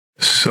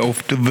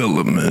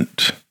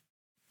self-development.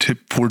 Tip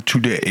for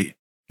today,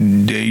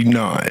 day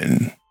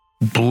 9.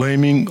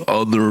 Blaming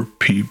other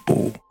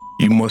people.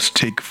 You must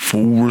take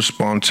full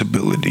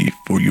responsibility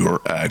for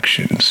your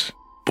actions.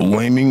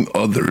 Blaming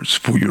others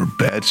for your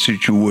bad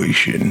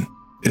situation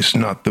is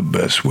not the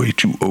best way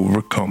to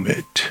overcome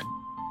it.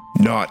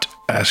 Not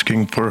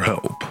asking for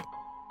help.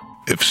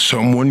 If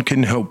someone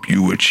can help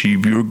you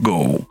achieve your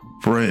goal,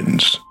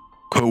 friends,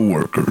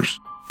 co-workers,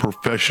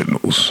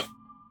 professionals,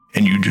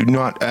 and you do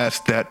not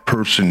ask that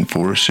person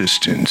for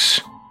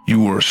assistance,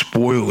 you are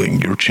spoiling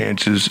your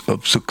chances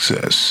of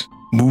success.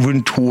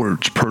 Moving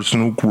towards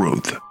personal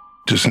growth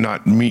does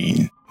not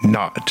mean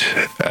not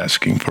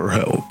asking for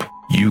help.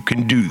 You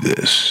can do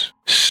this.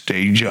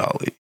 Stay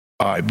jolly.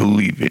 I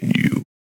believe in you.